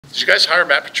Did you guys hire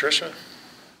Matt Patricia?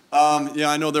 Yeah,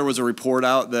 I know there was a report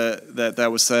out that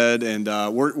was said, and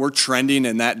we're trending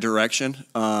in that direction.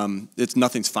 It's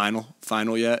nothing's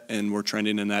final yet, and we're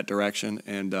trending in that direction,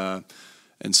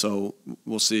 and so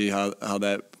we'll see how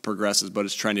that progresses. But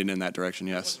it's trending in that direction.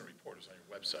 Yes. What was the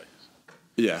report? It was on your website.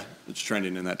 Yeah, it's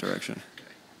trending in that direction. Okay.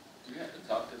 Do you have to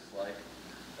talk to Slay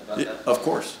about that? Of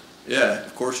course. Yeah,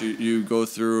 of course. You go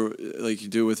through, like you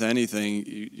do with anything,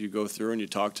 you go through and you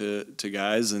talk to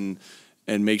guys and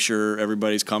make sure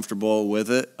everybody's comfortable with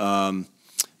it.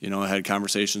 You know, I had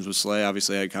conversations with Slay.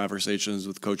 Obviously, I had conversations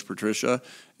with Coach Patricia,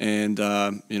 and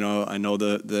you know, I know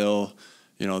that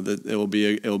that it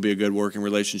will be a good working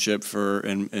relationship for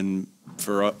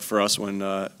us when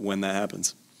that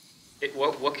happens.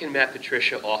 What can Matt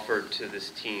Patricia offer to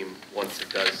this team once it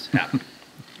does happen?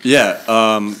 Yeah,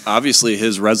 obviously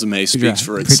his resume speaks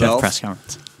for itself. Press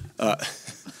conference.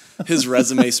 His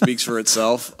resume speaks for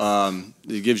itself.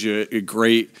 It gives you a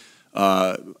great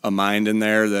a mind in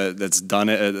there that's done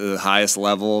it at the highest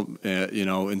level, you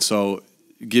know, and so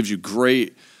it gives you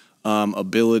great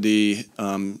ability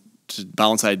to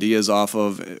bounce ideas off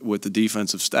of with the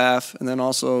defensive staff, and then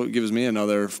also gives me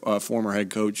another former head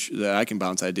coach that I can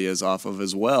bounce ideas off of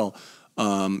as well.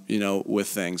 You know, with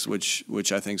things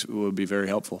which I think would be very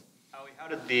helpful. Howie, how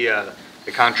did the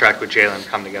contract with Jalen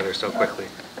come together so quickly?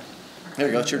 Here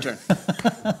you go. It's your turn.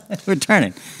 We're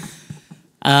turning.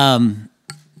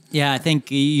 Yeah, I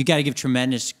think you got to give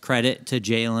tremendous credit to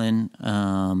Jalen,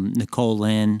 Nicole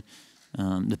Lynn,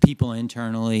 the people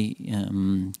internally,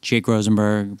 Jake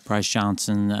Rosenberg, Bryce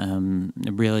Johnson,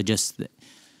 really just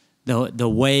the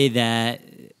way that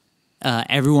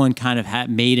everyone kind of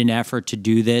made an effort to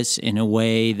do this in a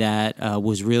way that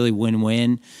was really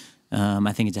win-win.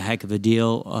 I think it's a heck of a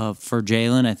deal for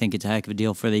Jalen. I think it's a heck of a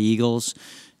deal for the Eagles,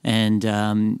 and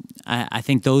I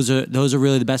think those are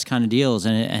really the best kind of deals.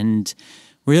 And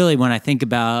really, when I think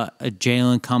about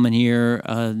Jalen coming here,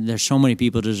 there's so many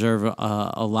people deserve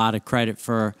a lot of credit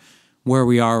for where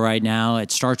we are right now. It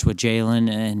starts with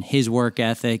Jalen and his work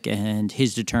ethic and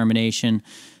his determination.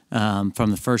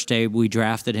 From the first day we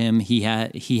drafted him, he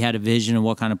had a vision of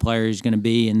what kind of player he's going to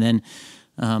be, and then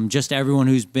just everyone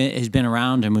has been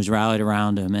around him, who's rallied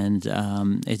around him, and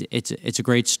it's a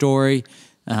great story.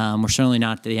 We're certainly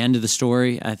not at the end of the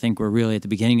story. I think we're really at the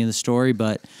beginning of the story,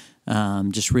 but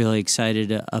just really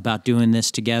excited about doing this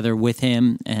together with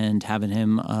him and having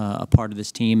him a part of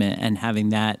this team and having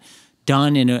that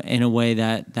done in a way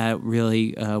that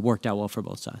really worked out well for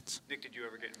both sides. Nick, did you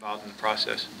ever get involved in the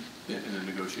process? In the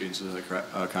negotiations of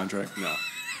the contract? No.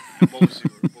 What was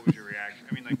your reaction?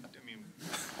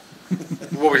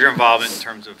 What was your involvement in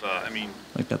terms of,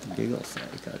 Like got the giggles.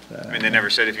 they never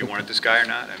said if you wanted this guy or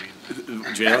not?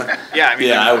 Jalen?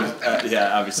 Yeah,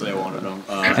 obviously I wanted him.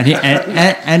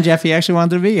 And Jeffy actually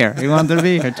wanted to be here. He wanted to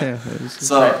be here too.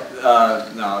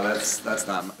 No,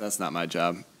 that's not my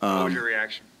job. what was your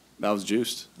reaction? I was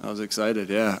juiced. I was excited.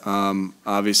 Yeah.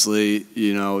 Obviously,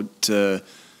 you know,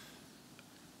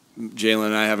 Jalen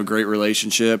and I have a great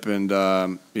relationship, and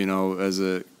you know, as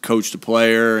a coach to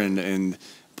player and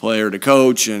player to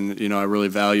coach, and you know, I really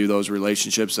value those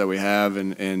relationships that we have,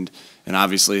 and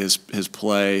obviously his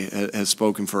play has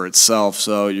spoken for itself.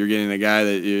 So you're getting a guy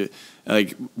that you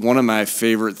like. One of my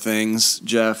favorite things,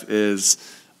 Jeff, is,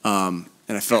 and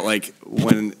I felt like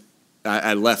when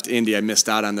I left Indy, I missed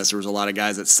out on this. There was a lot of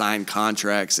guys that signed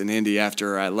contracts in Indy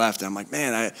after I left. And I'm like,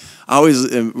 man, I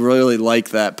always really like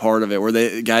that part of it,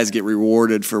 where guys get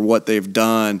rewarded for what they've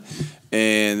done,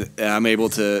 and I'm able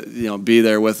to, you know, be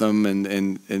there with them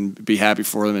and be happy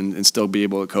for them and still be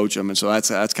able to coach them. And so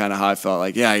that's kind of how I felt.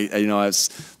 Like, yeah, you know, I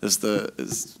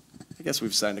guess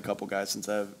we've signed a couple guys since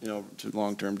I've, you know, to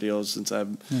long-term deals since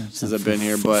I've been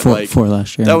here. But four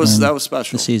last year. That was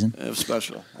special. The season. It was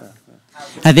special.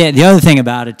 Yeah. The other thing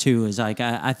about it too is, like,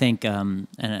 I think, and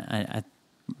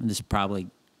this probably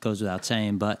goes without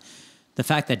saying, but the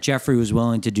fact that Jeffrey was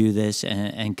willing to do this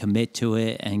and commit to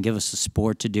it and give us the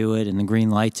support to do it and the green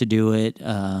light to do it,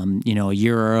 you know, a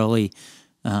year early,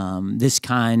 this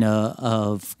kind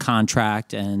of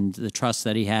contract and the trust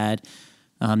that he had,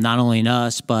 not only in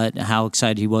us, but how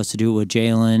excited he was to do it with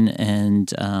Jalen.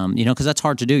 And, you know, because that's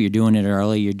hard to do. You're doing it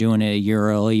early. You're doing it a year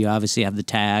early. You obviously have the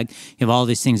tag. You have all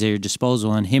these things at your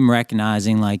disposal. And him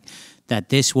recognizing, like, that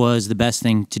this was the best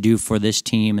thing to do for this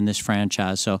team and this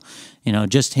franchise. So, you know,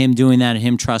 just him doing that and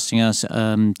him trusting us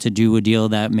to do a deal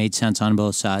that made sense on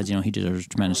both sides, you know, he deserves a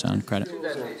tremendous amount of credit.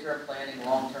 Midterm planning,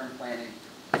 long-term planning,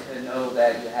 to know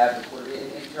that you have the quarterback,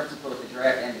 in terms of both the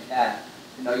draft and the cap,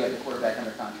 to know you have the quarterback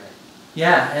under contract.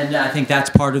 Yeah, and I think that's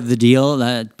part of the deal,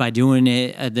 that by doing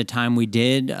it at the time we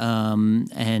did,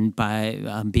 and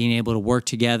by being able to work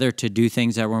together to do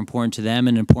things that were important to them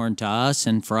and important to us.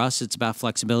 And for us, it's about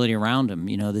flexibility around him.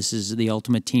 You know, this is the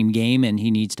ultimate team game, and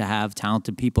he needs to have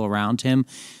talented people around him.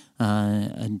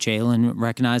 And Jalen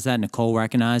recognized that, Nicole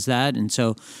recognized that, and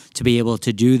so to be able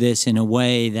to do this in a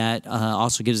way that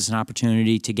also gives us an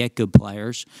opportunity to get good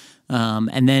players.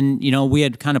 And then, you know, we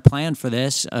had kind of planned for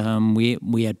this.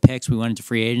 We had picks. We went into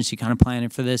free agency kind of planning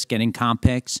for this, getting comp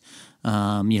picks.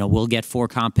 You know, we'll get 4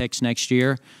 comp picks next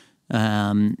year.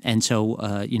 And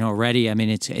so, you know, already, I mean,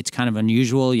 it's kind of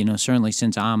unusual. You know, certainly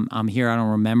since I'm here, I don't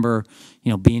remember,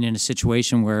 you know, being in a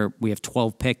situation where we have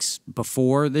 12 picks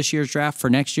before this year's draft for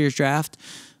next year's draft.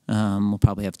 We'll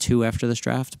probably have 2 after this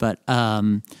draft, but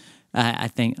I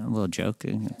think a little joke.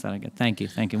 Thank you.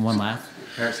 One laugh,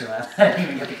 courtesy laugh. I didn't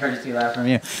even get the courtesy laugh from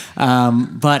you.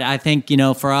 But I think, you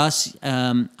know, for us,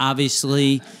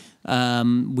 obviously.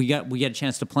 We get a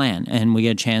chance to plan, and we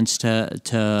get a chance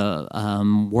to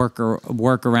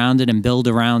work around it and build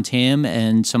around him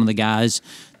and some of the guys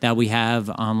that we have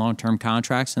on long-term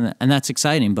contracts, and that's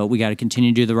exciting. But we got to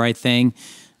continue to do the right thing.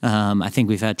 I think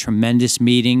we've had tremendous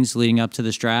meetings leading up to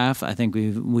this draft. I think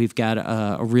we've got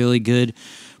a really good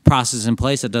process in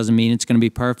place. That doesn't mean it's going to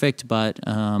be perfect, but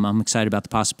I'm excited about the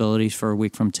possibilities for a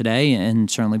week from today and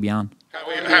certainly beyond.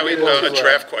 Howie, a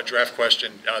draft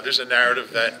question. There's a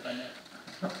narrative that,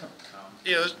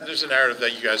 you know, there's a narrative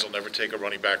that you guys will never take a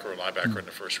running back or a linebacker in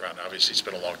the first round. Obviously, it's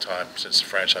been a long time since the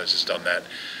franchise has done that.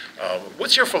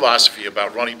 What's your philosophy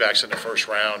about running backs in the first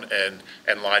round and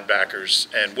linebackers,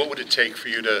 and what would it take for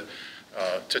you to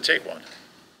take one?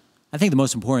 I think the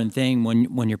most important thing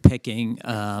when you're picking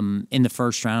in the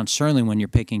first round, certainly when you're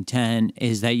picking 10,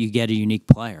 is that you get a unique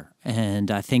player. And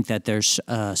I think that there's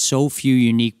so few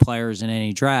unique players in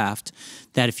any draft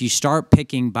that if you start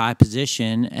picking by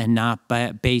position and not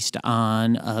based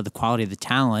on the quality of the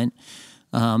talent,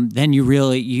 then you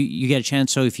really you get a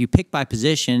chance. So if you pick by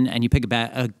position and you pick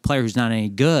a player who's not any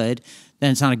good, then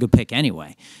it's not a good pick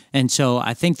anyway. And so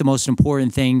I think the most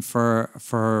important thing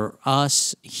for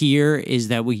us here is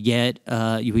that we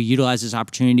utilize this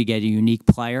opportunity to get a unique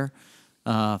player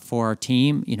for our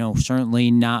team. You know, certainly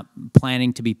not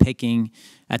planning to be picking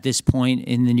at this point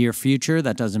in the near future.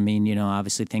 That doesn't mean, you know,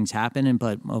 obviously things happen,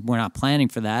 but we're not planning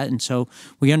for that. And so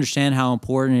we understand how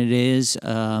important it is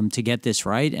to get this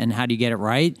right. And how do you get it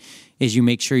right is you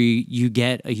make sure you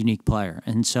get a unique player.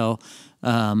 And so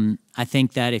I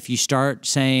think that if you start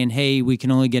saying, hey, we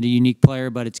can only get a unique player,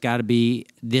 but it's got to be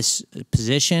this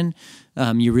position,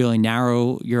 you really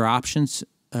narrow your options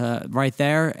right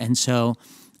there. And so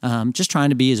just trying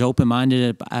to be as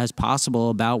open-minded as possible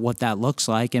about what that looks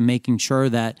like and making sure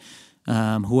that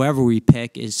whoever we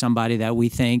pick is somebody that we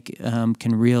think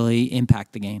can really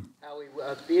impact the game. Howie,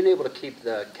 being able to keep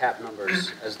the cap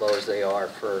numbers as low as they are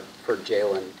for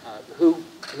Jalen,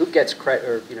 who gets credit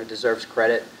or, you know, deserves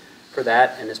credit for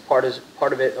that, and is part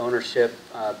of it ownership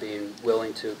being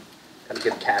willing to kind of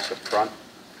give cash up front?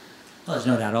 Well, there's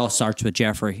no doubt. It all starts with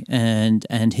Jeffrey and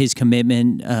his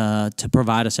commitment to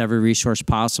provide us every resource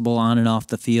possible on and off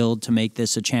the field to make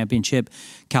this a championship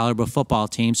caliber football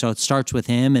team. So it starts with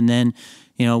him, and then,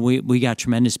 you know, we got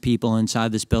tremendous people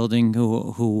inside this building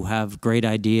who have great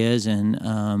ideas,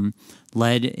 and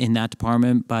led in that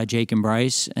department by Jake and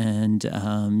Bryce. And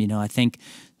you know, I think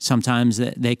sometimes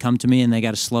they come to me and they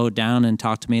got to slow it down and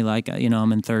talk to me like, you know,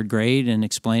 I'm in 3rd grade, and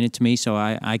explain it to me so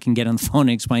I can get on the phone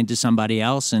and explain it to somebody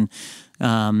else. And,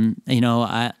 you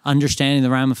know, understanding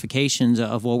the ramifications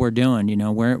of what we're doing. You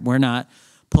know, we're not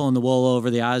pulling the wool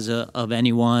over the eyes of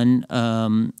anyone,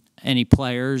 any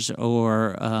players,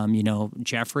 or, you know,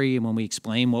 Jeffrey. When we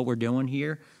explain what we're doing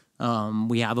here,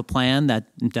 we have a plan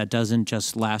that doesn't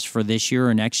just last for this year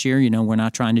or next year. You know, we're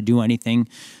not trying to do anything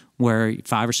where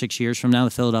 5 or 6 years from now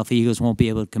the Philadelphia Eagles won't be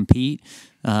able to compete.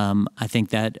 I think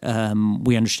that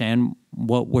we understand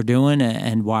what we're doing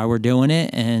and why we're doing it,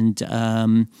 and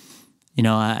you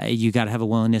know, you got to have a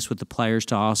willingness with the players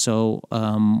to also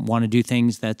want to do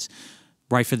things that's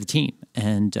right for the team.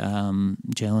 And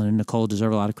Jalen and Nicole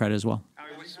deserve a lot of credit as well.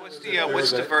 What's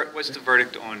the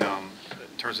verdict on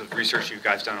in terms of research you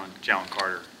guys done on Jalen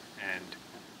Carter, and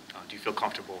do you feel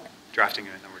comfortable drafting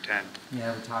him at number 10?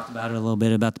 Yeah, we talked about it a little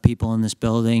bit about the people in this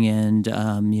building, and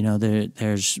you know,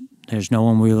 there's no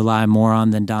one we rely more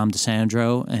on than Dom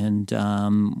DeSandro,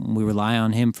 and we rely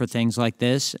on him for things like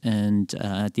this. And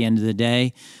at the end of the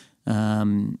day,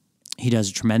 he does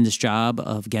a tremendous job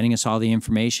of getting us all the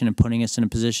information and putting us in a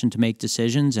position to make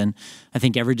decisions. And I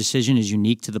think every decision is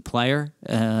unique to the player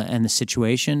and the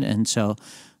situation. And so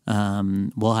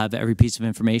we'll have every piece of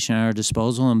information at our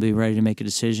disposal and be ready to make a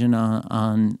decision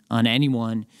on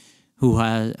anyone who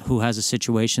has a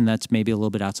situation that's maybe a little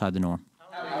bit outside the norm.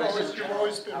 You've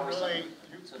always been really.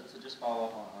 To just follow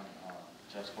up on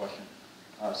Jeff's question,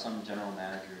 some general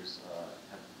managers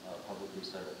have publicly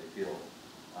said that they feel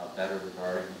better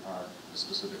regarding the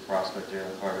specific prospect,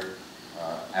 Jalen Carter,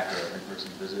 after an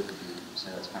in-person visit. Would you say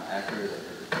that's kind of accurate,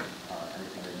 or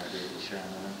anything that you might be able to share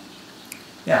on that?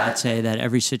 Yeah, I'd say that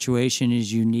every situation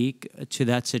is unique to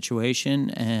that situation,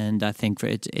 and I think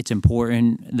it's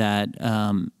important that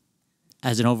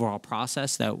as an overall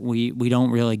process that we don't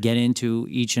really get into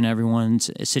each and everyone's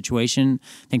situation.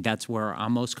 I think that's where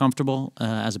I'm most comfortable,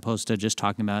 as opposed to just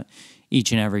talking about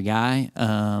each and every guy.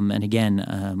 And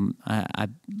again,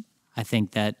 I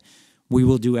think that we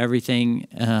will do everything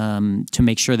to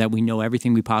make sure that we know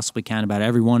everything we possibly can about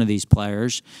every one of these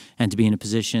players, and to be in a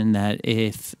position that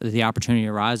if the opportunity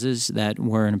arises, that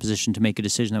we're in a position to make a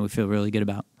decision that we feel really good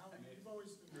about. You've always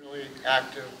been really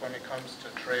active when it comes to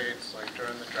trades, like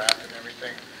during the draft and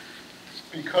everything.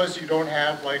 Because you don't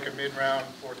have like a mid-round,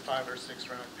 4th, 5th, or 6th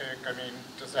round pick, I mean,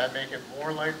 does that make it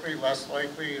more likely, less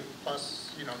likely,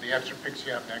 plus, you know, the extra picks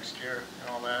you have next year and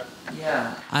all that?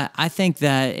 Yeah, I think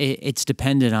that it's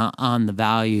dependent on the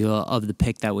value of the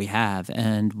pick that we have.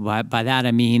 And by that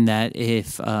I mean that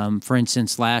if, for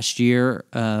instance, last year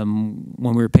when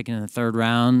we were picking in the 3rd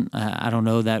round, I don't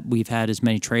know that we've had as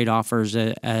many trade offers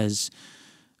as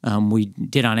we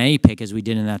did on any pick as we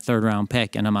did in that 3rd round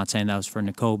pick. And I'm not saying that was for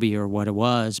Nakobe or what it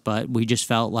was, but we just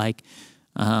felt like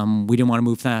we didn't want to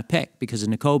move from that pick because of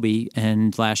Nakobe.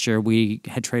 And last year we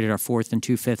had traded our 4th and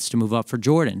 2/5 to move up for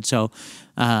Jordan. So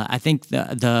I think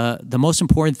the most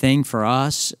important thing for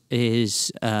us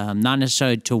is not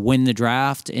necessarily to win the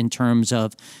draft in terms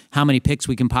of how many picks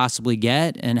we can possibly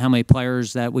get and how many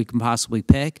players that we can possibly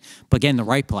pick, but getting the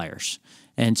right players.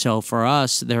 And so for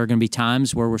us, there are going to be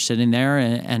times where we're sitting there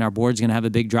and our board's going to have a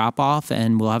big drop-off,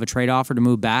 and we'll have a trade offer to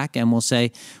move back, and we'll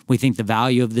say we think the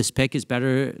value of this pick is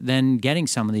better than getting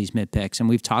some of these mid-picks. And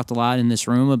we've talked a lot in this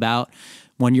room about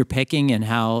when you're picking and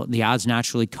how the odds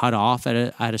naturally cut off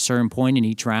at a certain point in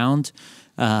each round,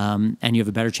 and you have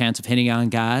a better chance of hitting on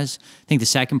guys. I think the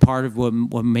second part of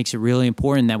what makes it really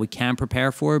important that we can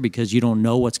prepare for, because you don't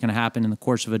know what's going to happen in the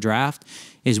course of a draft,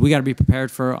 is we got to be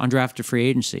prepared for undrafted free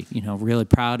agency. You know, really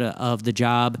proud of the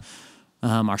job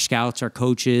our scouts, our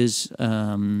coaches,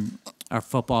 our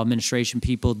football administration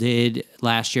people did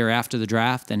last year after the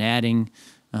draft, and adding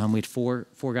we had four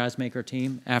guys make our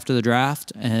team after the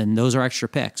draft, and those are extra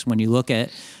picks. When you look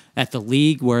at the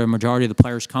league where a majority of the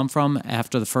players come from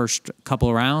after the first couple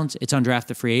of rounds, it's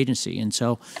undrafted free agency. And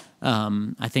so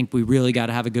I think we really got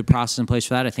to have a good process in place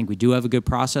for that. I think we do have a good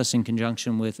process in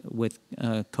conjunction with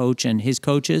Coach and his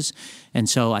coaches. And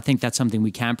so I think that's something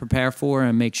we can prepare for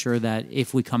and make sure that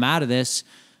if we come out of this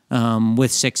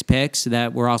with 6 picks,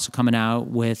 that we're also coming out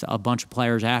with a bunch of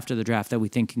players after the draft that we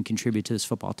think can contribute to this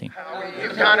football team. You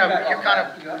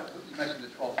mentioned the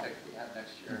 12th pick we have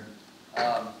next year.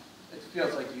 It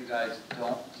feels like you guys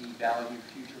don't devalue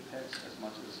future picks as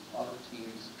much as other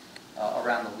teams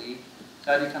around the league.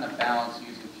 So how do you kind of balance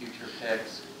using future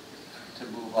picks to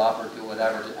move up or do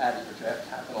whatever to add to your draft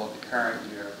capital in the current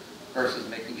year versus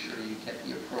making sure you get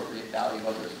the appropriate value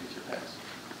of those future picks?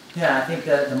 Yeah, I think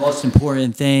that the most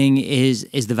important thing is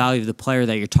the value of the player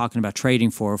that you're talking about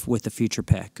trading for with the future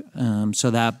pick.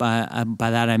 So that by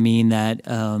that I mean that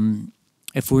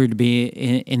if we were to be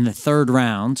in the 3rd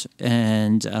round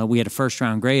and we had a 1st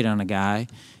round grade on a guy,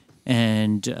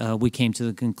 and we came to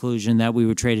the conclusion that we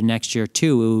would trade it next year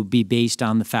too, it would be based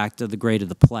on the fact of the grade of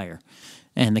the player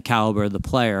and the caliber of the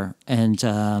player. And,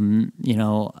 again,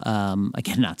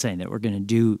 not saying that we're going to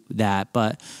do that,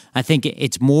 but I think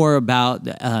it's more about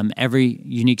every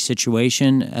unique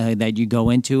situation that you go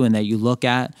into and that you look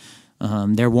at.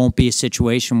 There won't be a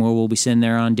situation where we'll be sitting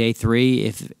there on day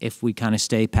 3 if we kind of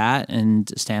stand pat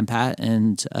and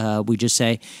we just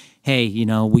say, hey,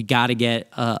 we got to get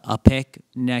a pick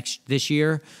this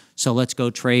year, so let's go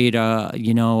trade our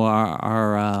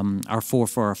 4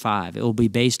 for a 5. It will be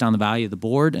based on the value of the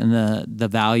board and the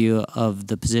value of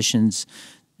the positions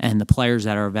and the players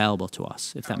that are available to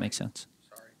us, if that makes sense.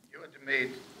 Sorry, you had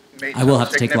made I will have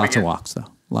to take lots of walks, though.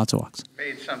 Lots of walks.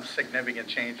 Made some significant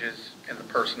changes in the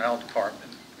personnel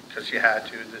department because you had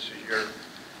to. This is your,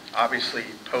 obviously,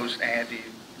 post-Andy,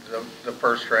 the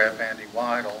first draft, Andy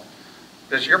Weidel.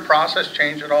 Does your process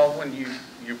change at all when you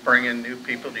bring in new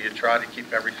people? Do you try to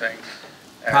keep everything?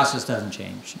 The process doesn't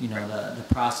change. The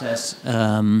process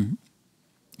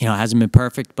you know, it hasn't been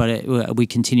perfect, but we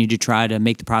continue to try to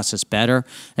make the process better.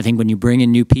 I think when you bring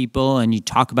in new people and you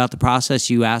talk about the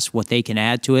process, you ask what they can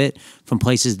add to it from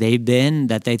places they've been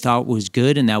that they thought was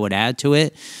good and that would add to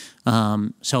it.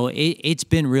 So it's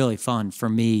been really fun for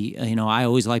me. You know, I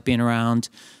always like being around.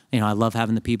 You know, I love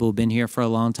having the people who've been here for a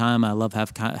long time. I love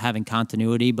having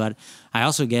continuity, but I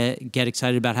also get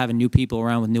excited about having new people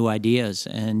around with new ideas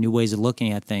and new ways of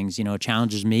looking at things. You know, it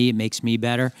challenges me. It makes me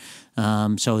better.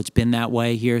 So it's been that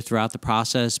way here throughout the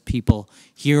process. People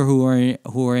here who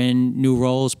are in new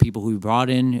roles, people who we brought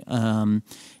in,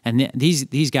 and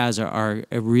these guys are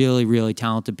really, really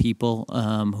talented people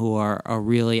who are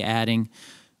really adding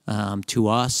to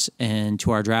us and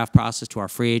to our draft process, to our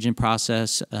free agent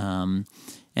process.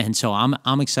 And so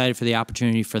I'm excited for the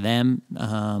opportunity for them,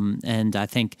 and I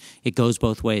think it goes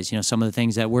both ways. You know, some of the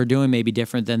things that we're doing may be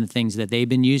different than the things that they've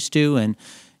been used to, and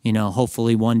you know,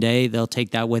 hopefully one day they'll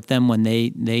take that with them when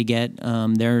they get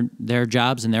their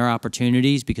jobs and their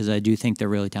opportunities, because I do think they're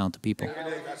really talented people.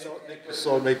 Nick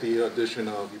saw make the addition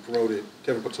of, you promoted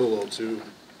Kevin Patullo to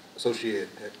associate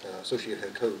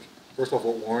head coach. First off,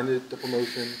 what warranted the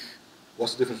promotion?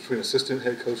 What's the difference between assistant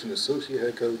head coach and associate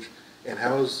head coach? And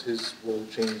how has his role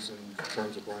changed in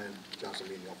terms of Brian Johnson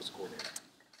being the offensive coordinator?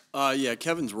 Yeah,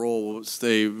 Kevin's role will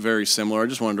stay very similar. I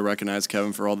just wanted to recognize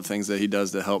Kevin for all the things that he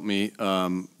does to help me,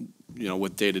 you know,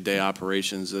 with day-to-day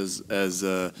operations as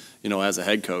you know, as a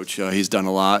head coach. He's done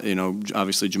a lot. You know,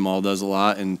 obviously Jamal does a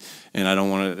lot, and I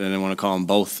don't want to call them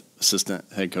both assistant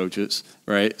head coaches,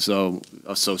 right? So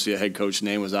associate head coach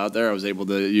name was out there. I was able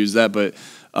to use that, but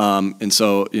and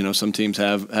so, you know, some teams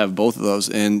have both of those,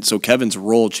 and so Kevin's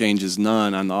role changes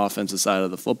none on the offensive side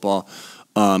of the football.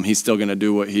 He's still going to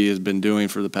do what he has been doing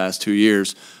for the past 2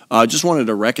 years. Just wanted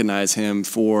to recognize him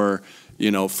for, you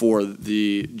know, for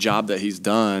the job that he's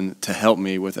done to help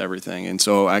me with everything. And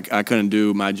so I couldn't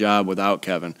do my job without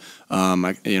Kevin.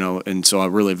 You know, and so I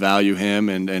really value him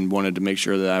and wanted to make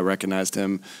sure that I recognized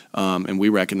him, and we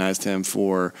recognized him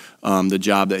for the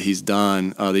job that he's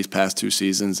done these past 2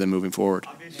 seasons and moving forward.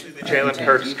 Obviously, the Jalen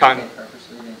Hurts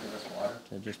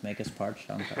To just make us parched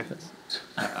on purpose.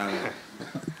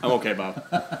 I'm okay, Bob.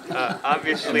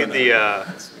 obviously, the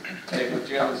Hey, with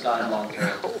Jalen signed long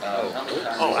term,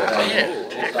 how much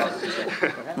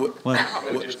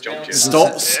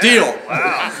time Steal.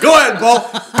 Wow. Go ahead, Bo.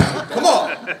 Come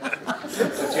on.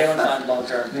 With Jalen signed long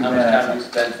term, how much time have you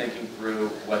spent thinking through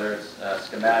whether it's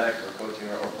schematic or coaching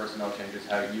or personnel changes,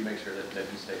 how you make sure that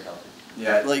he stays healthy?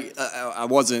 Yeah, like I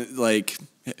wasn't like.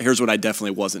 Here's what I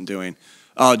definitely wasn't doing.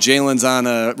 Oh, Jalen's on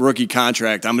a rookie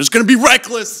contract. I'm just going to be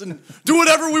reckless and do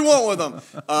whatever we want with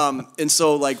him. And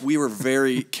so, like, we were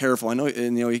very careful. I know,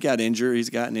 and, you know, he got injured. He's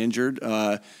gotten injured.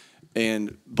 But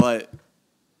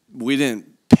we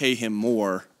didn't pay him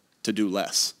more to do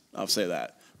less. I'll say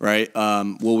that, right?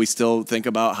 Will we still think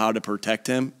about how to protect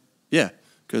him? Yeah,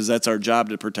 because that's our job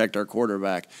to protect our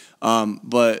quarterback.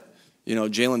 But, you know,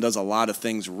 Jalen does a lot of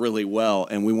things really well,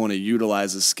 and we want to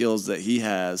utilize the skills that he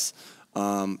has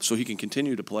so he can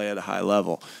continue to play at a high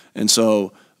level. And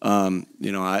so,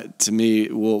 you know, to me,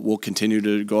 we'll continue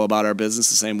to go about our business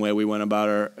the same way we went about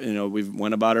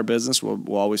our business.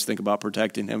 We'll always think about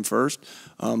protecting him first,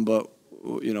 but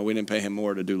you know, we didn't pay him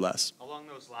more to do less. Along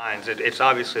those lines, it's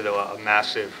obviously though a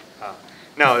massive.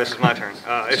 No, this is my turn.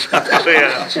 It's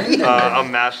obviously a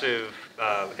massive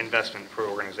investment per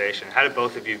organization. How did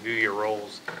both of you view your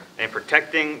roles in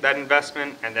protecting that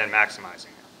investment and then maximizing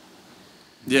it?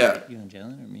 Yeah. You and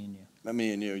Jalen, or me and you?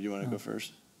 Me and you. You want to go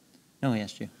first? No, he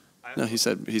asked you. No, he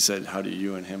said, how do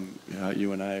you and him,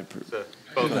 you and I?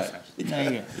 Both.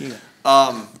 No, you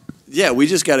go. Yeah, we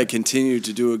just got to continue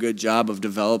to do a good job of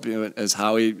developing it as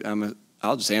Howie.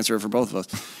 I'll just answer it for both of us.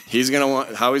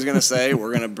 Howie's gonna say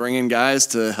we're gonna bring in guys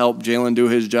to help Jalen do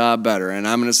his job better, and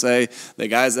I'm gonna say the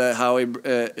guys that Howie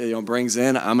brings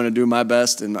in, I'm gonna do my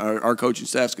best, and our coaching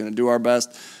staff's gonna do our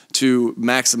best to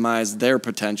maximize their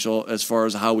potential as far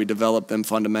as how we develop them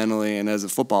fundamentally and as a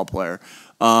football player,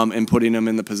 and putting them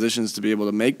in the positions to be able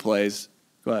to make plays.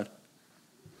 Go ahead.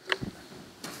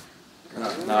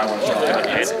 No, I want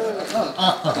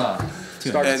to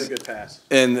Start with a good pass.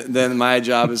 And then my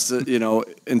job is to, you know,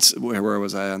 where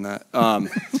was I on that?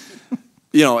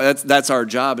 You know, that's our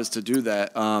job, is to do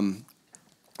that. And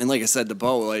like I said to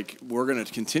Bo, like, we're going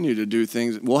to continue to do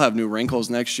things. We'll have new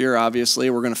wrinkles next year, obviously.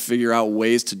 We're going to figure out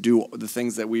ways to do the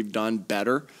things that we've done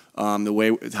better,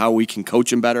 how we can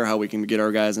coach them better, how we can get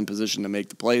our guys in position to make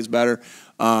the plays better.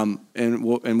 And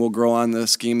we'll grow on the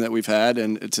scheme that we've had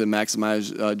and to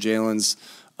maximize Jalen's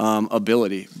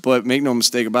ability. But make no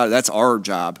mistake about it, that's our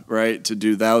job, right, to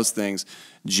do those things.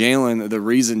 Jalen, the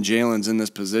reason Jalen's in this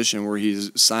position where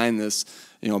he's signed this,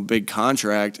 big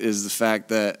contract is the fact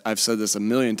that I've said this a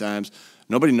million times.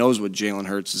 Nobody knows what Jalen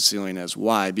Hurts' ceiling is.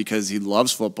 Why? Because he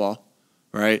loves football,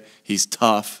 right? He's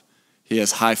tough. He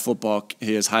has high football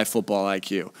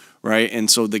IQ, right?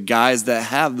 And so the guys that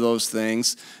have those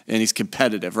things, and he's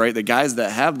competitive, right? The guys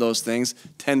that have those things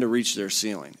tend to reach their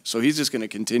ceiling. So he's just going to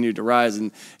continue to rise,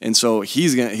 and so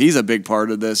he's a big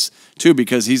part of this too,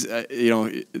 because he's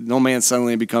no man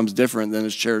suddenly becomes different than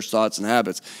his cherished thoughts and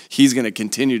habits. He's going to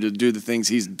continue to do the things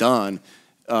he's done,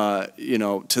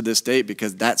 to this date,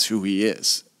 because that's who he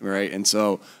is, right? And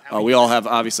so we all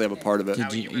obviously have a part of it.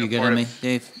 Did you get on me,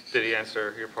 Dave? Did he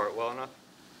answer your part well enough?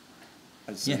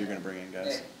 I just think you're going to bring in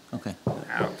guys. Okay.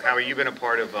 Howie, you've been a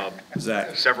part of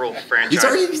Zach. several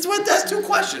franchises. That's 2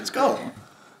 questions. Go.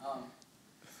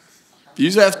 If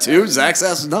you have 2, Zach's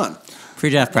ass is done.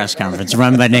 Pre-draft press conference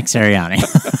run by Nick Sirianni.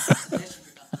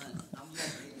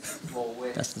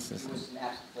 That's the system.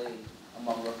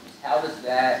 Among rookies. How does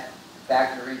that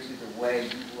factor into the way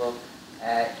you look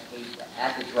at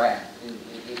the draft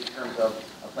in terms of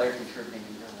a player contributing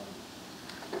in your one?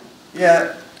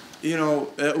 Yeah,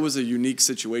 it was a unique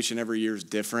situation. Every year is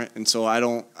different, and so I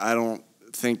don't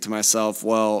think to myself,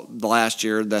 well,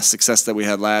 the success that we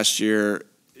had last year,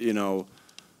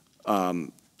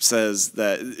 says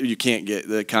that you can't get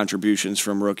the contributions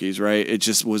from rookies, right? It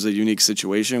just was a unique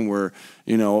situation where,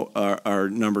 our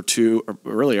number 2, or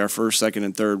really our first, second,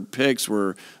 and third picks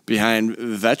were behind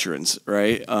veterans,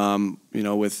 right?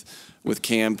 With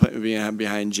Cam being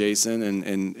behind Jason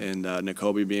and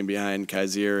Nakobe being behind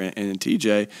Kaiser and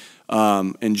TJ,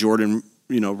 and Jordan,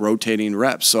 rotating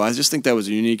reps. So I just think that was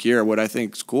a unique year. What I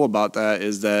think is cool about that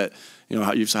is that,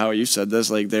 how you said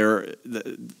this, like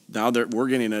we're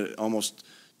getting almost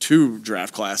 2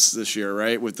 draft classes this year,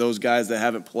 right? With those guys that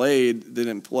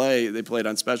didn't play, they played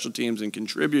on special teams and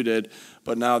contributed,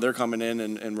 but now they're coming in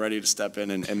and ready to step in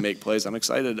and make plays. I'm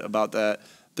excited about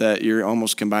that you're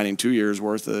almost combining 2 years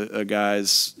worth of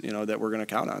guys, that we're going to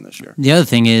count on this year. The other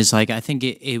thing is, I think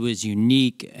it was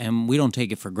unique, and we don't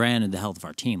take it for granted, the health of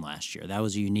our team last year. That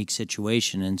was a unique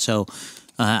situation. And so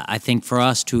I think for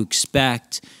us to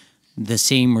expect the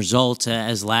same results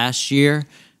as last year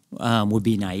would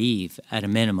be naive at a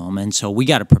minimum. And so we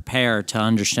got to prepare to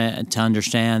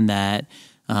understand that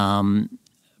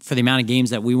for the amount of games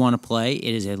that we want to play,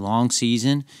 it is a long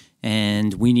season.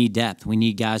 And we need depth. We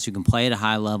need guys who can play at a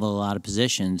high level, a lot of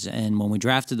positions. And when we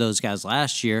drafted those guys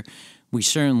last year, we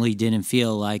certainly didn't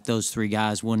feel like those 3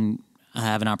 guys wouldn't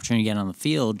have an opportunity to get on the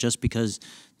field, just because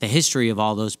the history of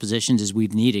all those positions is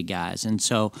we've needed guys. And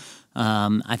so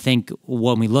I think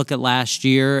when we look at last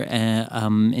year,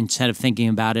 instead of thinking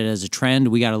about it as a trend,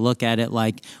 we got to look at it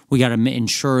like we got to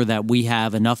ensure that we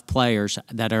have enough players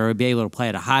that are able to play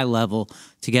at a high level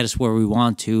to get us where we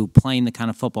want to, playing the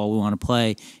kind of football we want to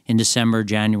play in December,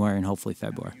 January, and hopefully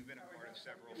February. You've been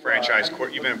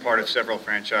a part of several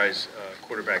franchise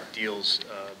quarterback deals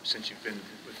since you've been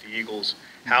with the Eagles.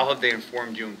 How have they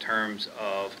informed you in terms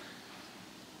of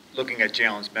looking at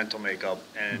Jalen's mental makeup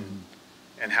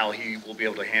and how he will be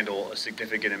able to handle a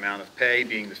significant amount of pay,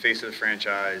 being the face of the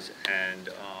franchise, and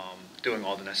doing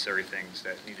all the necessary things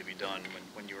that need to be done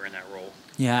when you were in that role?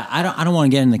 Yeah, I don't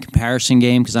want to get in the comparison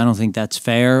game because I don't think that's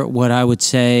fair. What I would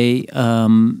say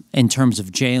in terms of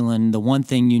Jalen, the one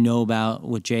thing about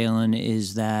with Jalen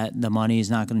is that the money is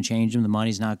not going to change him. The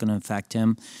money is not going to affect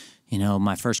him.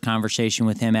 My first conversation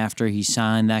with him after he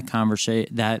signed that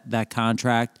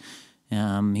contract,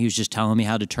 he was just telling me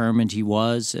how determined he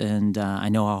was, and I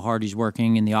know how hard he's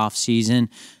working in the off season.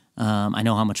 I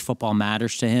know how much football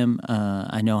matters to him.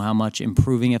 I know how much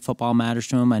improving at football matters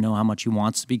to him. I know how much he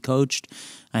wants to be coached.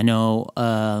 I know,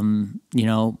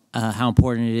 how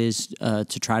important it is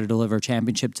to try to deliver a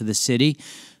championship to the city.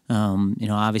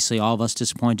 Obviously all of us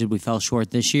disappointed we fell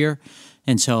short this year.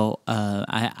 And so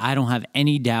I don't have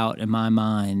any doubt in my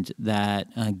mind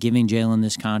that giving Jalen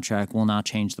this contract will not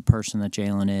change the person that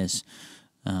Jalen is.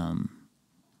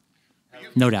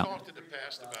 No doubt. Talked in the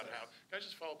past about how, can I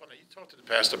just follow up on that? You talked in the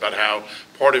past about how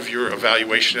part of your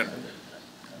evaluation,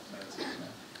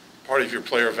 part of your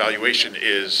player evaluation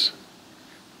is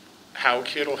how a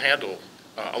kid will handle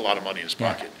a lot of money in his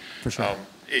pocket. For sure.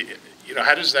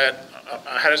 How does that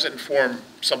inform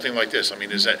something like this? I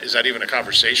mean, is that even a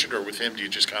conversation, or with him, do you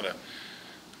just kind of?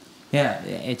 Yeah,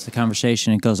 it's the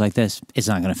conversation. It goes like this: it's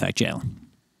not going to affect Jalen,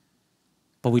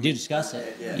 but we do discuss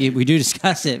it. Yeah. We do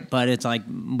discuss it, but it's like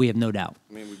we have no doubt.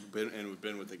 I mean, we've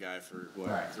been with the guy for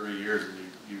 3 years, and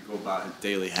you go about his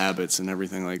daily habits and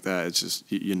everything like that. It's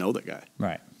just you know the guy.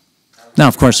 Right. No,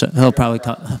 of course, he'll probably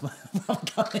come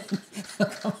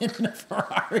in a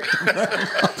Ferrari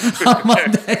on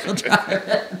Monday. He'll drive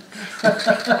it.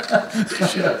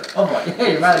 Oh, boy.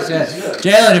 Hey, you're right.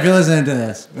 Jalen, if you're listening to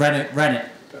this, rent it.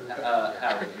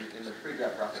 Howie, in the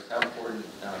pre-draft process, how important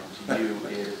to you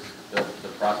is the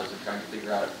process of trying to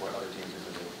figure out what other teams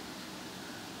are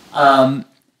going to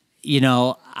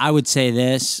do? I would say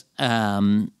this.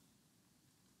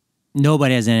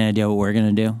 Nobody has any idea what we're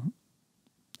going to do.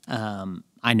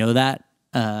 I know that.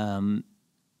 And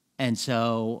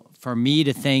so for me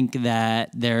to think that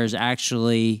there's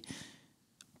actually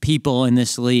people in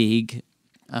this league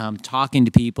talking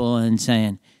to people and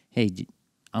saying, hey,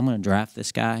 I'm going to draft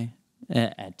this guy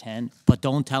at 10, but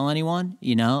don't tell anyone,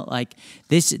 like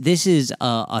this is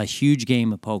a huge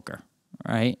game of poker,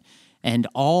 right? And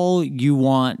all you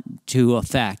want to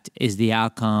affect is the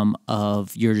outcome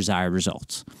of your desired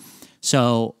results.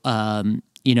 So, am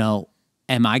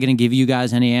I going to give you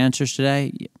guys any answers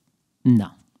today? No,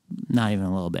 not even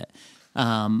a little bit.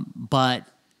 But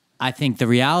I think the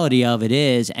reality of it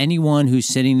is anyone who's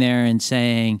sitting there and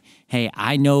saying, hey,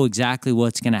 I know exactly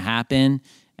what's going to happen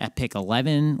at pick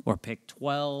 11 or pick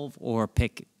 12 or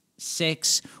pick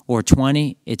 6 or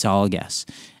 20, it's all a guess.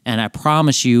 And I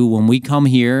promise you, when we come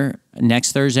here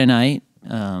next Thursday night,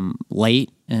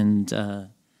 late, and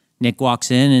Nick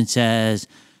walks in and says,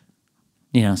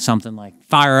 something like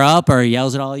fire up, or he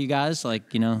yells at all you guys,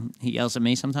 like, he yells at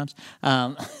me sometimes,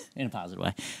 in a positive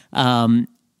way.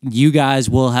 You guys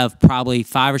will have probably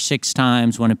 5 or 6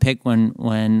 times when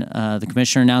the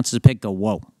commissioner announces a pick, go,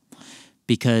 whoa.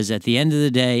 Because at the end of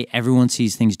the day, everyone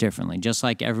sees things differently. Just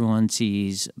like everyone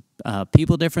sees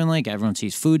people differently, like everyone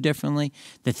sees food differently.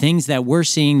 The things that we're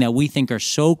seeing that we think are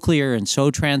so clear and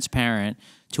so transparent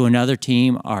to another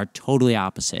team are totally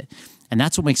opposite. And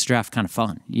that's what makes the draft kind of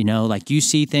fun. Like you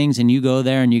see things and you go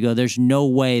there and you go, there's no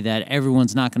way that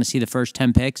everyone's not going to see the first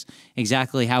 10 picks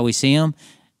exactly how we see them,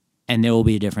 and there will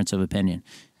be a difference of opinion.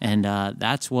 And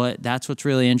that's what's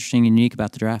really interesting and unique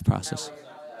about the draft process.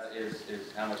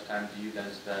 Is how much time do you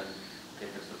then spend,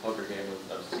 if it's the poker game,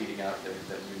 of seeding out things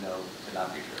that you know to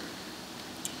not be true?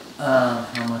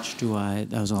 How much do I?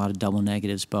 That was a lot of double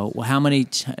negatives, Bo. Well, how many?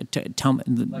 Tell me.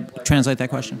 Translate that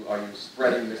question. Are you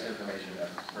spreading misinformation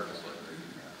purposely?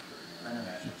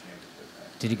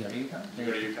 Did he go to UConn? Did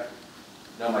you go to UConn?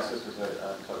 No, my sister's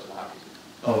a coach of the hockey team.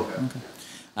 Oh,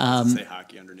 okay. Say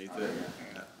hockey underneath it.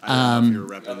 I don't know if you were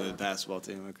repping the basketball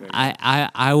team. Okay.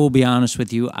 I will be honest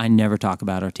with you. I never talk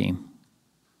about our team.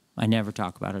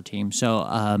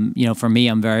 So, for me,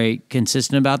 I'm very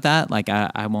consistent about that. Like,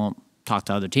 I won't talk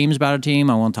to other teams about our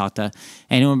team. I won't talk to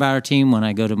anyone about our team. When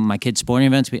I go to my kids' sporting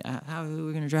events, how are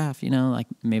we going to draft? Like,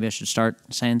 maybe I should start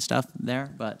saying stuff there,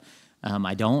 but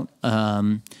I don't.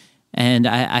 And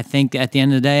I think at the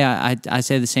end of the day, I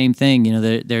say the same thing.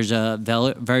 There's a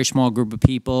very small group of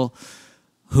people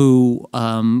who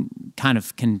kind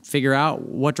of can figure out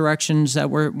what directions that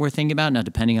we're thinking about now,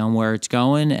 depending on where it's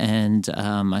going. And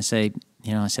I say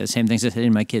the same things I say to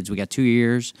my kids. We got 2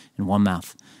 ears and 1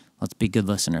 mouth. Let's be good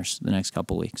listeners the next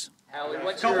couple of weeks. Howie,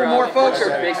 what's your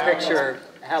big picture?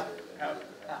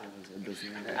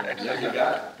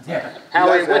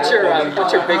 Howie, what's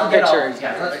your big picture?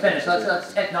 Let's finish.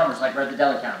 Let's hit numbers like we're at the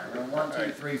deli counter. 1,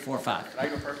 2, 3, 4, 5. Can I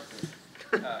go first?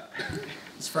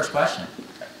 It's the first question.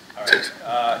 All right.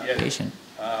 Yeah. Patient.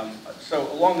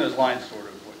 So along those lines, sort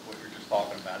of what you're just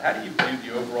talking about, how do you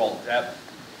view the overall depth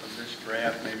of this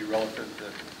draft, maybe relative to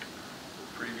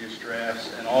previous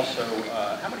drafts, and also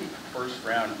how many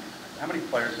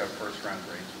players have first-round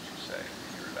grades, would you say,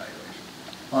 in your evaluation?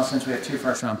 Well, since we have 2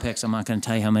 first-round picks, I'm not going to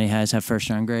tell you how many guys have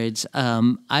first-round grades.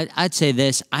 I'd say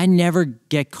this. I never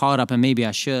get caught up, and maybe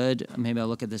I should. Maybe I'll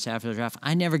look at this after the draft.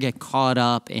 I never get caught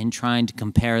up in trying to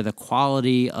compare the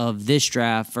quality of this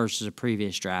draft versus a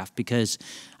previous draft, because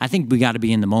I think we got to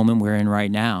be in the moment we're in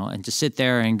right now. And to sit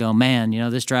there and go, man,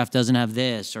 this draft doesn't have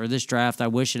this, or this draft, I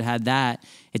wish it had that,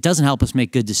 it doesn't help us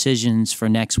make good decisions for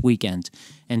next weekend.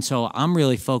 And so I'm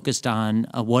really focused on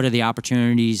what are the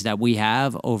opportunities that we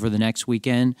have over the next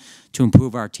weekend to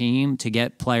improve our team, to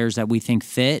get players that we think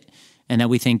fit and that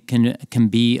we think can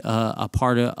be a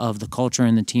part of the culture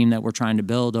and the team that we're trying to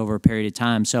build over a period of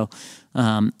time. So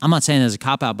I'm not saying there's a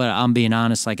cop-out, but I'm being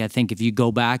honest. Like, I think if you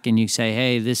go back and you say,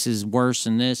 hey, this is worse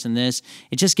and this,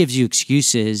 it just gives you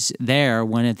excuses there,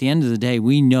 when at the end of the day,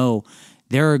 we know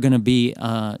there are going to be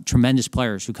tremendous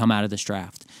players who come out of this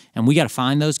draft. And we got to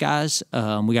find those guys.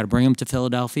 We got to bring them to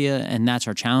Philadelphia, and that's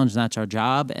our challenge, and that's our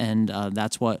job, and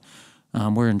that's what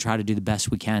we're going to try to do the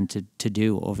best we can to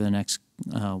do over the next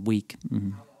week.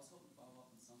 Mm-hmm. I was hoping to follow up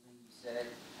on something you said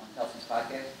on Kelsey's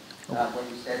podcast, when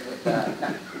you said with,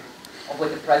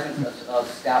 with the presence of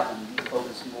Stout, when you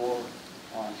focus more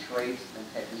on traits than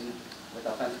technique with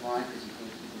offensive line, because you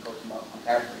think you can coach them up? I'm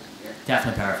paraphrasing here.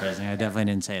 Definitely paraphrasing. I definitely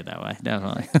didn't say it that way.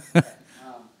 Definitely.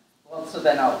 Well, so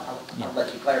then I'll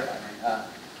let you clarify. Then.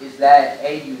 Is that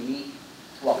A, unique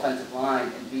to offensive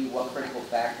line, and B, what critical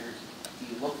factors do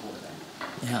you look for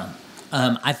then? Yeah.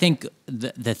 I think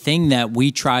the thing that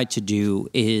we tried to do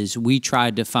is we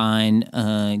tried to find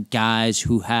guys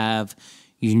who have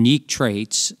unique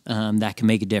traits that can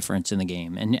make a difference in the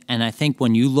game. And I think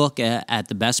when you look at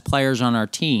the best players on our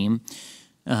team,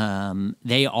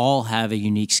 they all have a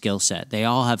unique skill set. They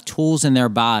all have tools in their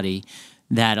body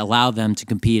that allow them to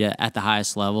compete at the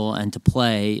highest level and to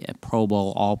play at Pro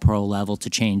Bowl, All-Pro level to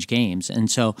change games.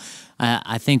 And so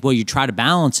I think what you try to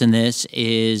balance in this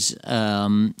is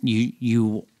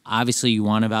you obviously you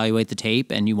want to evaluate the tape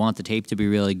and you want the tape to be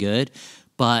really good,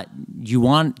 but you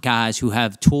want guys who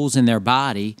have tools in their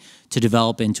body to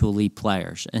develop into elite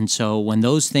players. And so when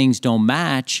those things don't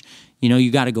match,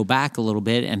 you got to go back a little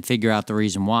bit and figure out the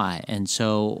reason why. And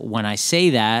so when I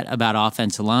say that about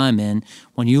offensive linemen,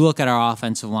 when you look at our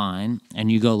offensive line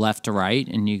and you go left to right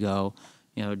and you go,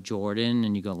 Jordan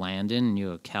and you go Landon and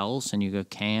you go Kels and you go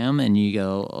Cam and you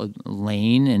go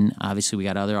Lane, and obviously we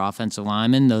got other offensive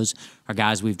linemen. Those are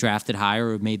guys we've drafted higher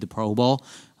who have made the Pro Bowl.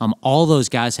 All those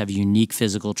guys have unique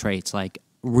physical traits, like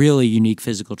really unique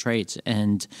physical traits.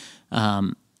 And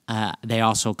they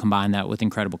also combine that with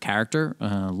incredible character,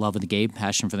 love of the game,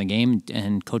 passion for the game,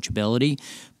 and coachability.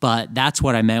 But that's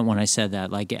what I meant when I said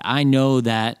that. Like, I know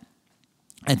that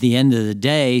at the end of the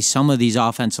day, some of these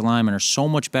offensive linemen are so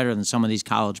much better than some of these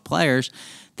college players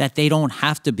that they don't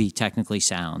have to be technically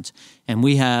sound. And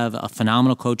we have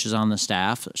phenomenal coaches on the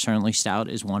staff. Certainly Stout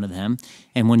is one of them.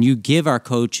 And when you give our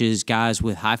coaches guys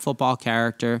with high football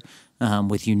character,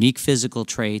 with unique physical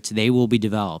traits, they will be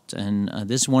developed. And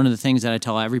this is one of the things that I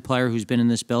tell every player who's been in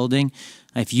this building.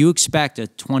 If you expect a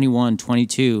 21,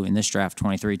 22, in this draft,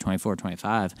 23, 24,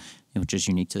 25, which is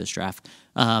unique to this draft,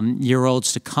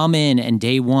 year-olds to come in and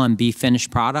day one be finished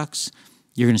products,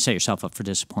 you're going to set yourself up for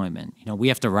disappointment. We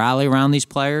have to rally around these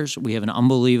players. We have an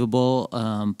unbelievable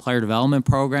player development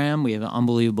program. We have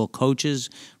unbelievable coaches.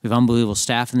 We have unbelievable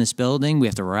staff in this building. We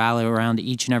have to rally around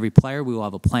each and every player. We will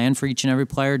have a plan for each and every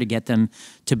player to get them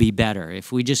to be better.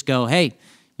 If we just go, hey,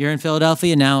 you're in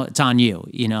Philadelphia, now it's on you,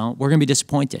 we're going to be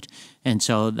disappointed. And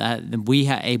so that we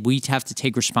have to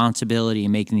take responsibility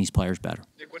in making these players better.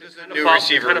 Nick, what does the new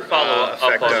receiver affect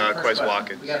Quez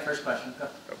Watkins? We got a first question. Go.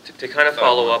 To kind of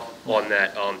follow up on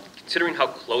that, considering how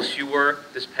close you were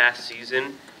this past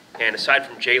season, and aside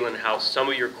from Jalen, how some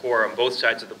of your core on both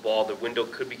sides of the ball, the window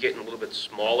could be getting a little bit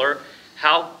smaller,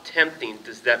 how tempting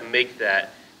does that make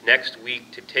that next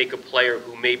week to take a player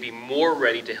who may be more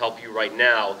ready to help you right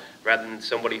now rather than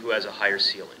somebody who has a higher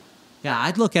ceiling? Yeah,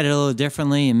 I'd look at it a little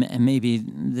differently, and maybe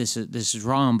this is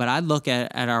wrong, but I'd look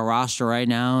at our roster right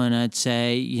now and I'd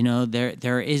say,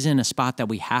 there isn't a spot that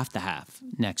we have to have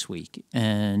next week.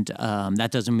 And that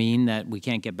doesn't mean that we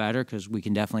can't get better, because we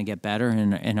can definitely get better,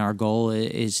 and our goal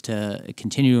is to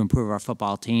continue to improve our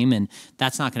football team, and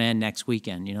that's not going to end next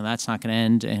weekend. That's not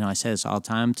going to end, I say this all the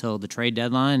time, till the trade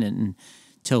deadline, and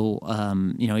till,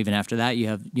 even after that, you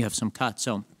have some cuts.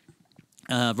 So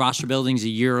roster building is a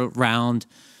year-round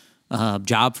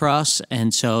job for us,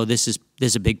 and so this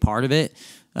is a big part of it.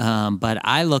 But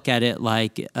I look at it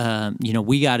like,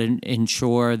 we got to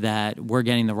ensure that we're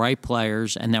getting the right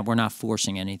players and that we're not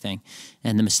forcing anything.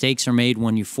 And the mistakes are made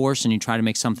when you force and you try to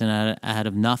make something out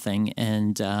of nothing.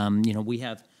 And we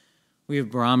have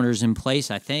barometers in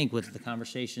place, I think, with the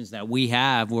conversations that we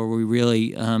have, where we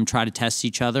really try to test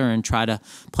each other and try to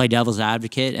play devil's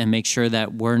advocate and make sure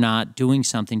that we're not doing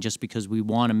something just because we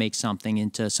want to make something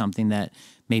into something that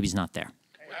maybe is not there.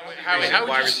 How would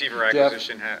wide receiver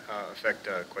acquisition affect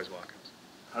Quez Watkins?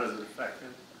 How does it affect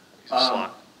him? He's a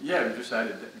slot. Yeah, we just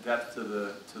added depth to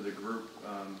the group.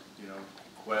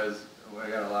 Quez, I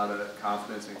got a lot of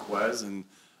confidence in Quez, and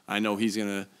I know he's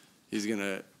gonna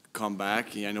come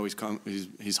back. I know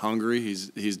he's hungry.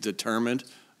 He's determined.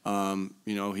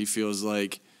 He feels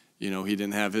like he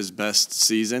didn't have his best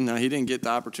season. Now, he didn't get the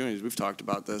opportunities. We've talked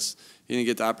about this. He didn't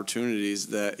get the opportunities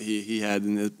that he had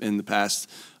in the past.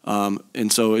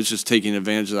 And so it's just taking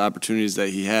advantage of the opportunities that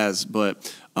he has.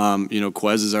 But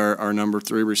Quez is our number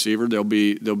 3 receiver. There'll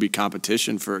be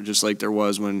competition for, just like there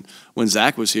was when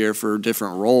Zach was here, for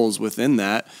different roles within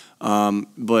that.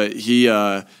 But he,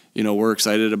 we're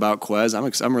excited about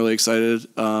Quez. I'm really excited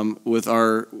with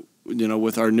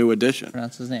with our new addition.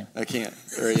 Pronounce his name. I can't.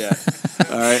 Yeah.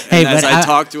 All right. Hey, and as but I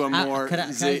talk to him more, can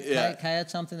I add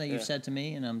something that you've said to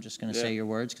me, and I'm just going to say your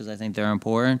words because I think they're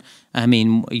important. I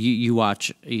mean, you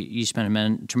spend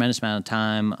a tremendous amount of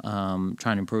time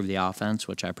trying to improve the offense,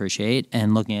 which I appreciate,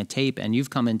 and looking at tape. And you've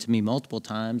come into me multiple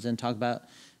times and talked about.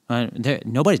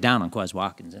 Nobody's down on Quez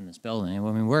Watkins in this building.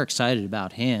 I mean, we're excited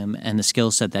about him and the skill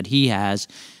set that he has.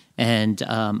 And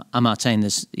I'm not saying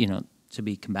this, to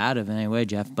be combative in any way,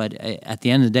 Jeff, but at the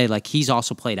end of the day, like, he's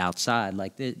also played outside.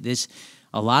 Like this,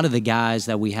 a lot of the guys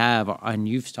that we have, and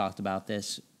you've talked about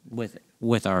this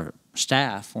with our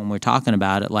staff when we're talking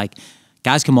about it, like,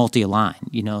 guys can multi-align,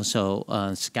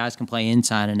 so guys can play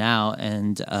inside and out,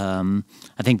 and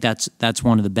I think that's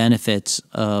one of the benefits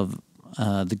of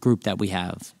the group that we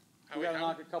have. We got to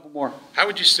knock a couple more. How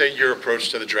would you say your approach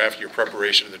to the draft, your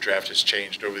preparation of the draft has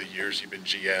changed over the years you've been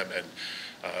GM? And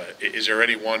is there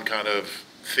any one kind of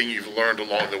thing you've learned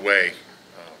along the way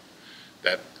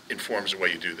that informs the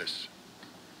way you do this?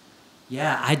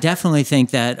 Yeah, I definitely think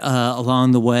that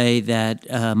along the way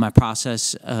that my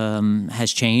process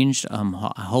has changed.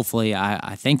 Hopefully,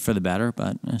 I think for the better,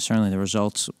 but certainly the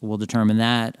results will determine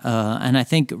that. And I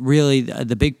think really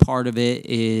the big part of it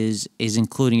is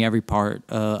including every part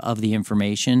of the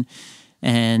information.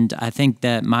 And I think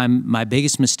that my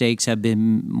biggest mistakes have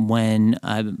been when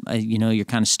you're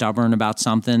kind of stubborn about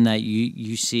something that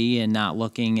you see and not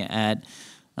looking at.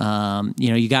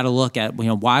 You got to look at,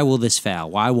 why will this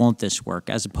fail? Why won't this work?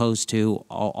 As opposed to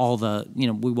all the,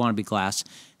 we want to be glass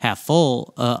half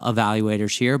full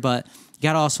evaluators here, but you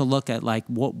got to also look at, like,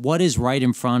 what is right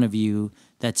in front of you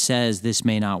that says this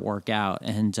may not work out.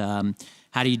 And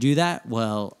how do you do that?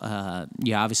 Well,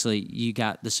 obviously you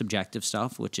got the subjective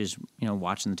stuff, which is,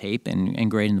 watching the tape and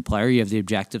grading the player. You have the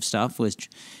objective stuff, which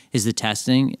is the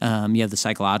testing. You have the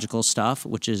psychological stuff,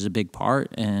 which is a big part.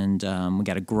 And we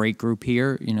got a great group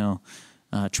here,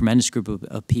 a tremendous group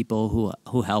of people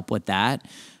who help with that.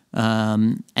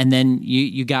 And then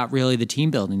you got really the team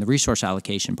building, the resource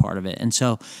allocation part of it. And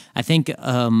so I think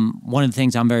one of the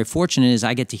things I'm very fortunate is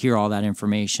I get to hear all that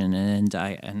information, and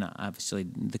obviously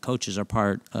the coaches are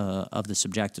part of the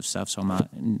subjective stuff, so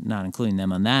I'm not including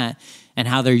them on that, and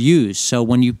how they're used. So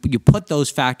when you put those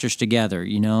factors together,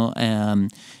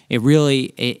 it really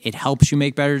it helps you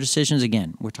make better decisions.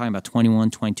 Again, we're talking about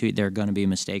 21, 22. There are going to be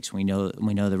mistakes. We know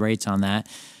the rates on that.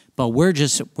 But we're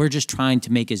just trying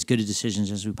to make as good a decisions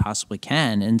as we possibly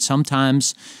can, and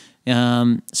sometimes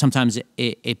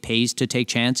it pays to take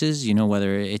chances.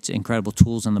 Whether it's incredible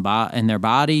tools in their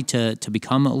body to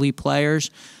become elite players,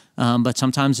 but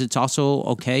sometimes it's also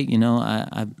okay.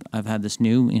 I've had this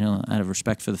new, out of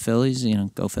respect for the Phillies,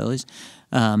 go Phillies,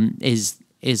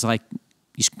 is like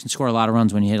you can score a lot of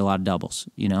runs when you hit a lot of doubles,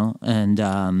 and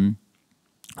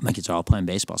my kids are all playing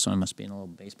baseball, so I must be in a little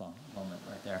baseball moment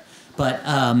right there. But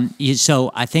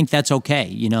so I think that's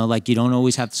okay. Like, you don't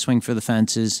always have to swing for the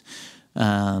fences.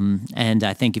 And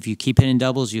I think if you keep hitting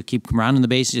doubles, you keep rounding the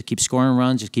bases, you keep scoring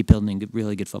runs, you keep building a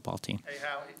really good football team. Hey,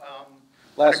 Howie,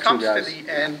 when it comes to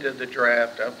the end of the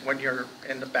draft, when you're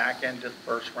in the back end of the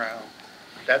first round,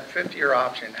 that fifth-year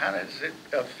option, how does it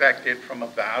affect it from a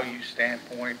value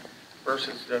standpoint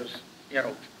versus those,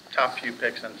 top few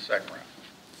picks in the second round?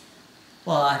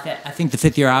 Well, I think the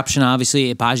fifth-year option, obviously,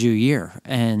 it buys you a year.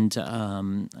 And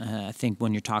I think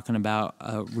when you're talking about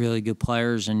really good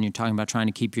players and you're talking about trying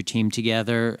to keep your team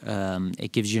together,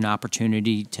 it gives you an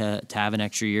opportunity to have an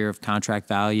extra year of contract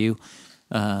value.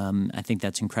 I think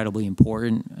that's incredibly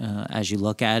important as you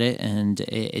look at it, and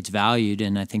it's valued.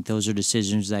 And I think those are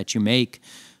decisions that you make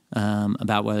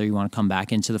about whether you want to come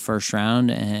back into the first round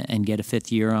and get a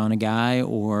fifth year on a guy,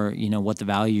 or, what the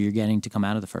value you're getting to come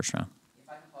out of the first round.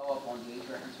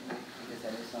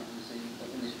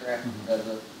 Because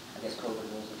of,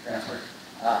 COVID rules of transfer.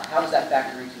 How does that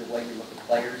factor into the way you look at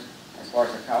players as far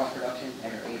as their college production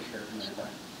and their age curve in the NFL?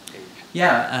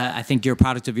 Yeah, I think you're a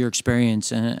product of your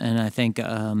experience, and I think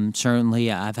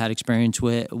certainly I've had experience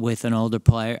with an older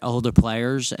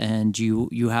players, and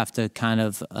you have to kind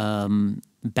of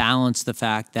balance the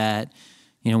fact that,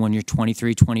 when you're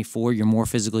 23, 24, you're more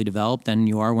physically developed than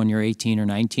you are when you're 18 or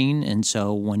 19. And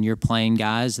so when you're playing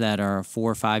guys that are 4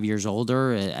 or 5 years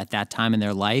older at that time in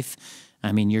their life,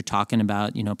 I mean, you're talking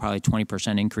about, probably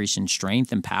 20% increase in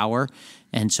strength and power.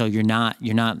 And so you're not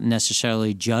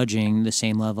necessarily judging the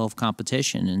same level of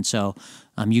competition. And so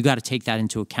you got to take that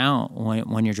into account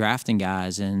when you're drafting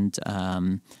guys, and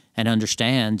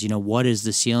understand, what is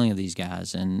the ceiling of these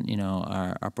guys. And,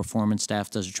 our performance staff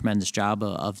does a tremendous job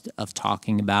of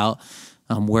talking about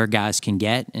where guys can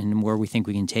get and where we think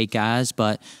we can take guys.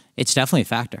 But it's definitely a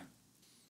factor.